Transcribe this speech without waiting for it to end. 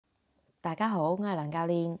大家好，我係梁教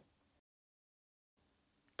練。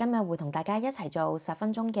今日會同大家一齊做10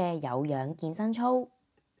分鐘嘅有氧健身操，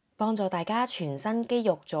幫助大家全身肌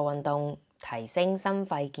肉做運動，提升心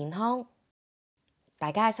肺健康。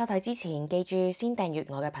大家喺收睇之前，記住先訂閱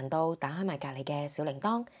我嘅頻道，打開埋隔離嘅小鈴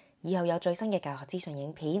鐺，以後有最新嘅教學資訊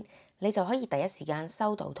影片，你就可以第一時間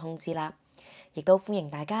收到通知啦。亦都歡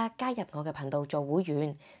迎大家加入我嘅頻道做會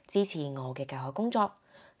員，支持我嘅教學工作。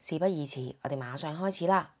事不宜遲，我哋馬上開始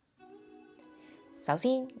啦。首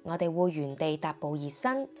先，我哋會原地踏步熱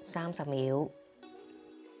身30秒。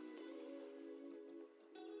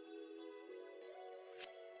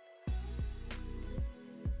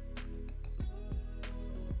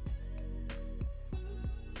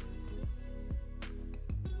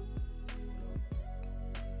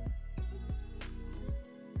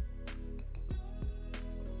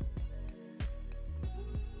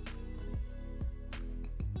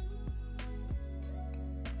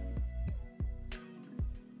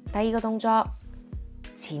第二個動作，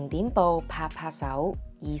前點部拍拍手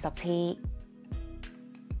20次。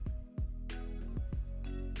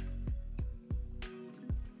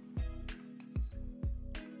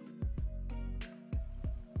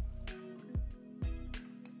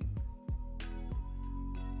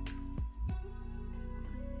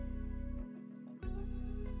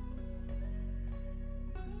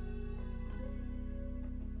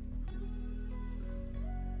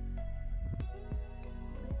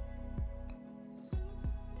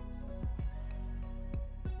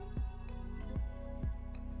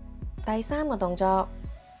第三個動作，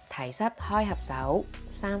提膝開合手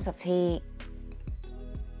30次。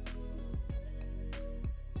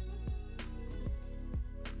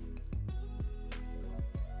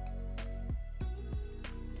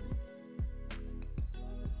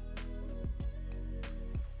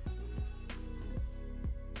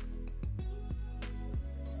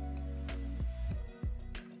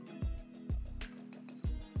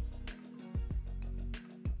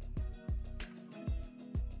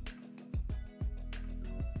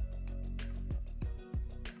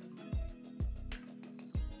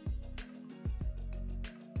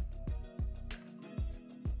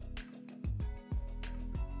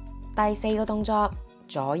第四個動作，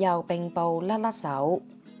左右並步甩甩手。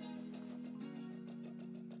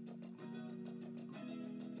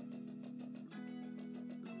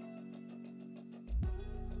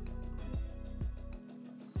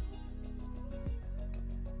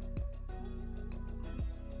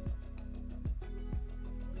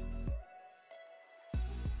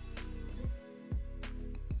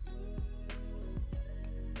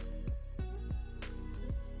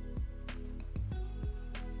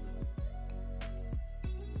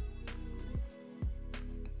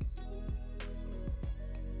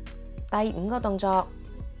第五個動作，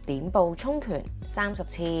點步衝拳30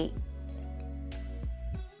次。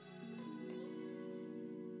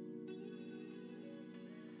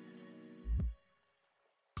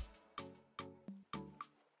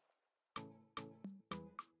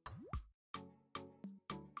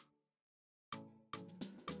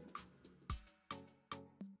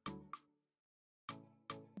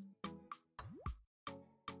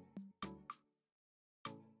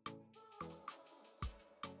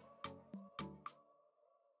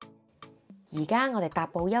而家我哋踏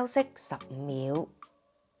步休息15秒。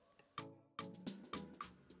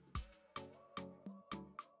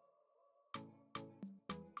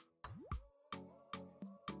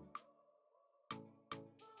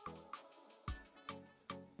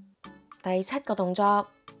第七個動作，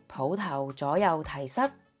抱頭左右提膝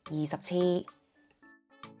20次。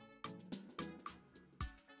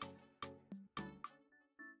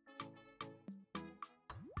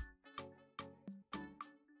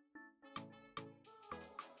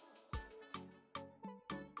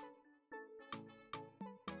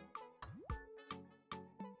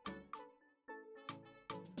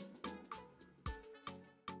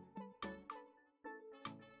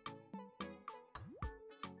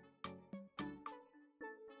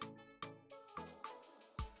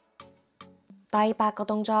第八個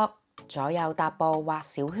動作，左右踏步畫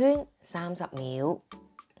小圈30秒。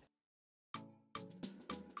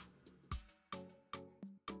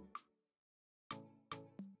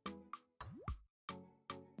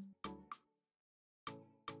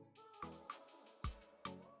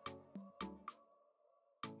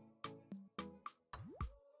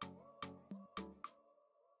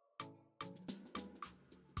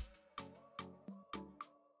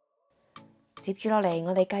接住落嚟，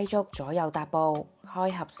我哋繼續左右踏步，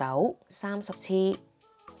開合手30次。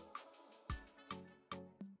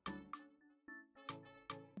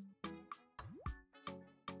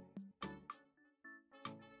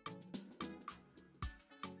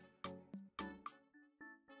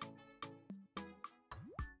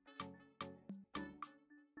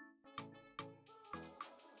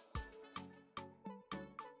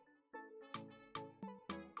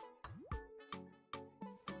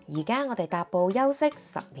而家我哋踏步休息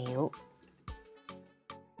10秒。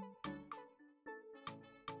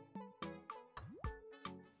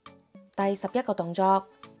第11個動作，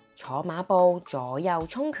坐馬步左右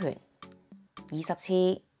衝拳20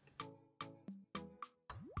次。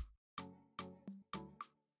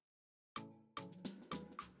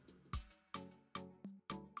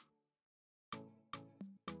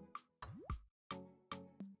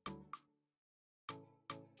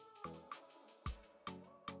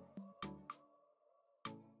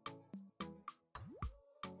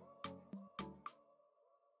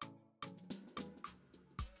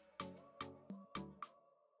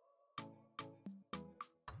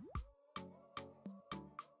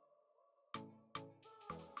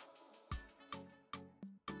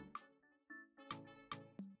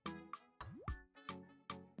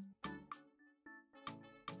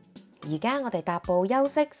而家我哋踏步休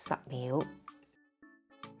息10秒。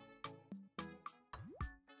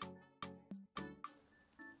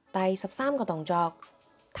第13個動作，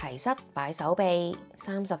提膝擺手臂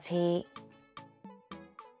30次。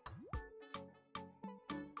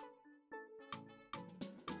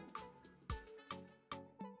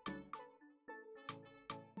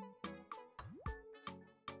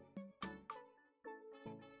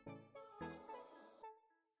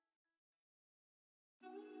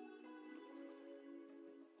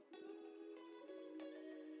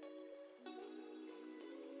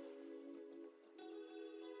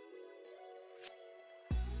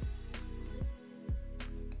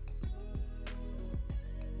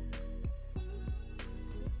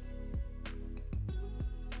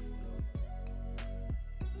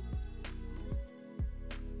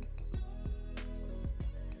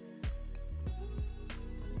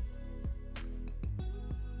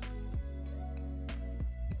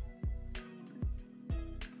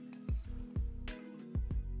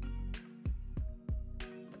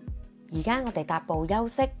而家我哋踏步休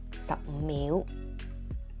息15秒。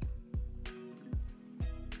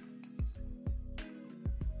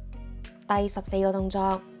第14個動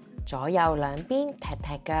作，左右兩邊踢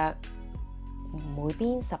踢腳，每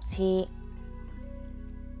邊10次。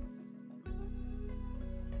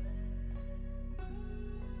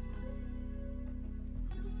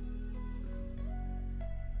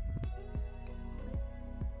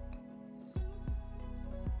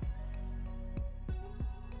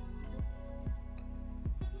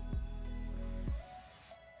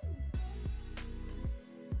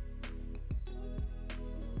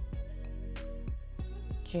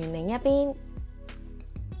轉另一邊，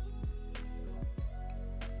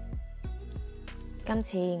今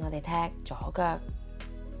次我哋踢左腳。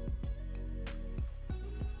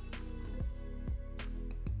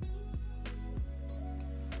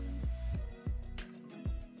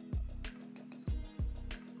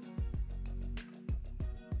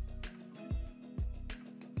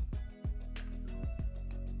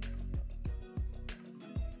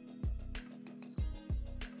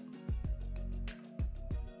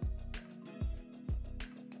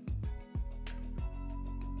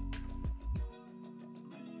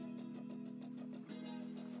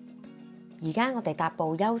而家我哋踏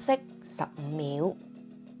步休息15秒。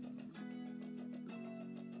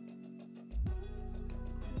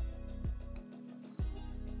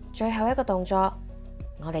最後一個動作，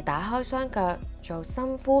我哋打開雙腳做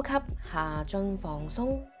深呼吸，下蹲放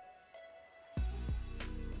鬆。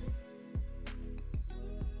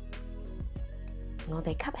我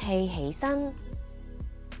哋吸氣起身，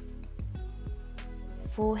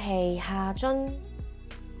呼氣下蹲。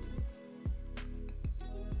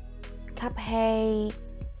吸氣，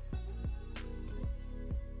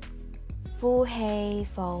呼氣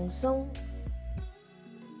放鬆。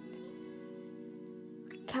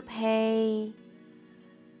吸氣，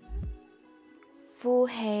呼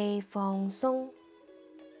氣放鬆。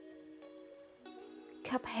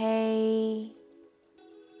吸氣，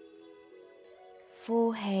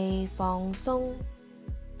呼氣放鬆。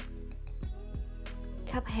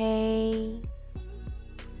吸氣。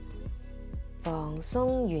放鬆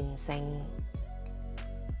完成，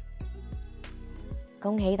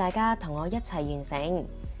恭喜大家同我一齊完成，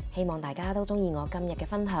希望大家都鍾意我今日嘅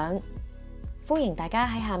分享。歡迎大家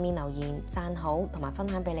喺下面留言、讚好同埋分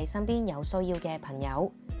享俾你身邊有需要嘅朋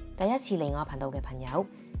友。第一次嚟我頻道嘅朋友，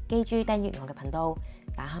記住訂閱我嘅頻道，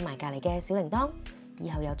打開埋隔離嘅小鈴鐺，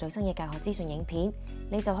以後有最新嘅教學資訊影片，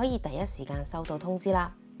你就可以第一時間收到通知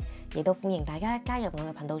啦。亦都歡迎大家加入我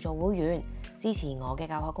嘅頻道做會員，支持我嘅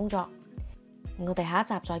教學工作。我哋下一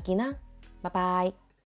集再見啦，拜拜。